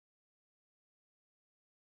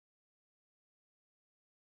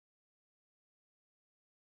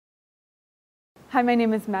Hi, my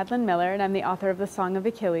name is Madeline Miller, and I'm the author of The Song of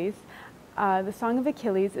Achilles. The Song of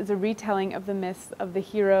Achilles is a retelling of the myths of the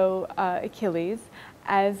hero Achilles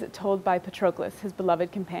as told by Patroclus, his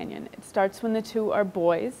beloved companion. It starts when the two are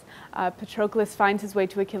boys. Patroclus finds his way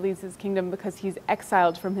to Achilles' kingdom because he's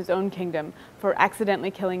exiled from his own kingdom for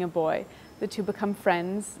accidentally killing a boy. The two become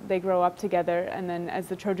friends, they grow up together, and then as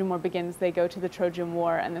the Trojan War begins, they go to the Trojan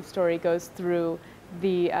War, and the story goes through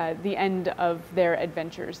the end of their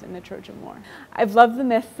adventures in the Trojan War. I've loved the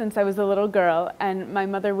myths since I was a little girl, and my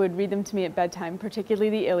mother would read them to me at bedtime, particularly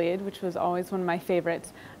the Iliad, which was always one of my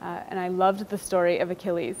favorites, and I loved the story of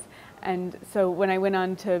Achilles. And so when I went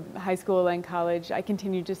on to high school and college, I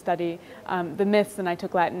continued to study the myths, and I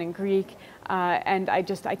took Latin and Greek, and I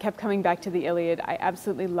kept coming back to the Iliad. I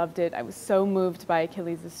absolutely loved it. I was so moved by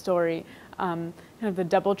Achilles' story, kind of the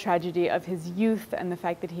double tragedy of his youth and the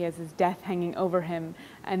fact that he has his death hanging over him,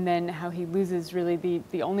 and then how he loses really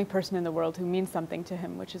the only person in the world who means something to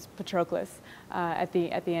him, which is Patroclus. At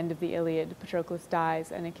the end of the Iliad, Patroclus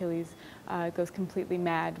dies, and Achilles goes completely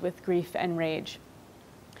mad with grief and rage.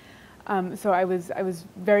 So I was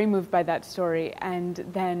very moved by that story, and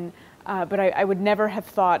then, but I would never have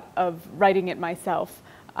thought of writing it myself.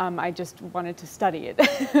 I just wanted to study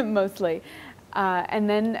it mostly. And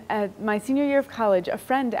then at my senior year of college, a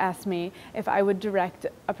friend asked me if I would direct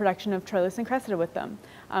a production of Troilus and Cressida with them,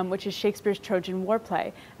 which is Shakespeare's Trojan War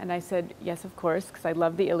play. And I said, yes, of course, because I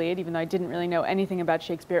love the Iliad, even though I didn't really know anything about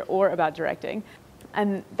Shakespeare or about directing.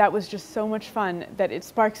 And that was just so much fun that it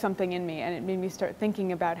sparked something in me, and it made me start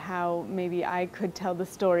thinking about how maybe I could tell the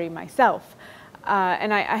story myself.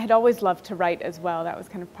 And I had always loved to write as well. That was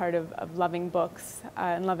kind of part of loving books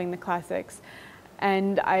and loving the classics.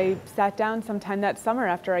 And I sat down sometime that summer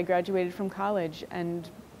after I graduated from college, and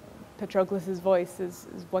Patroclus' voice is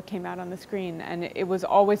what came out on the screen. And it was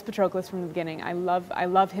always Patroclus from the beginning. I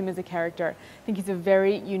love him as a character. I think he's a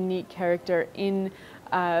very unique character in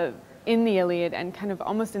the Iliad, and kind of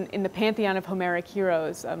almost in the pantheon of Homeric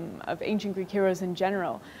heroes, of ancient Greek heroes in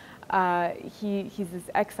general. He's this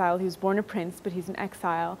exile. He was born a prince, but he's an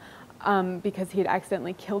exile because he had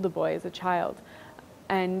accidentally killed a boy as a child.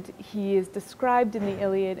 And he is described in the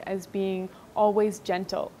Iliad as being always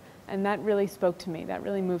gentle. And that really spoke to me. That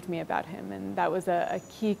really moved me about him. And that was a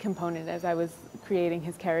key component as I was creating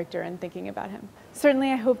his character and thinking about him.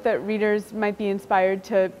 Certainly, I hope that readers might be inspired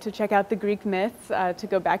to check out the Greek myths, to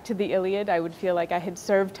go back to the Iliad. I would feel like I had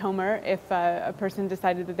served Homer if a person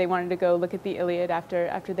decided that they wanted to go look at the Iliad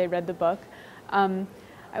after they read the book.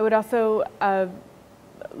 I would also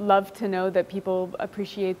love to know that people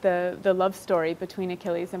appreciate the love story between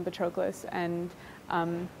Achilles and Patroclus, and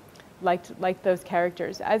liked those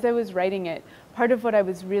characters. As I was writing it, part of what I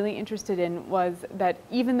was really interested in was that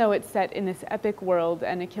even though it's set in this epic world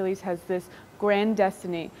and Achilles has this grand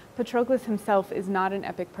destiny, Patroclus himself is not an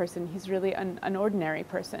epic person. He's really an ordinary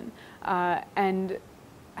person. And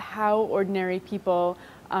how ordinary people,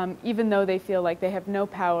 even though they feel like they have no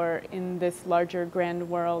power in this larger grand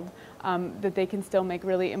world, that they can still make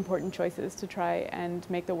really important choices to try and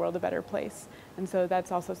make the world a better place. And so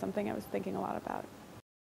that's also something I was thinking a lot about.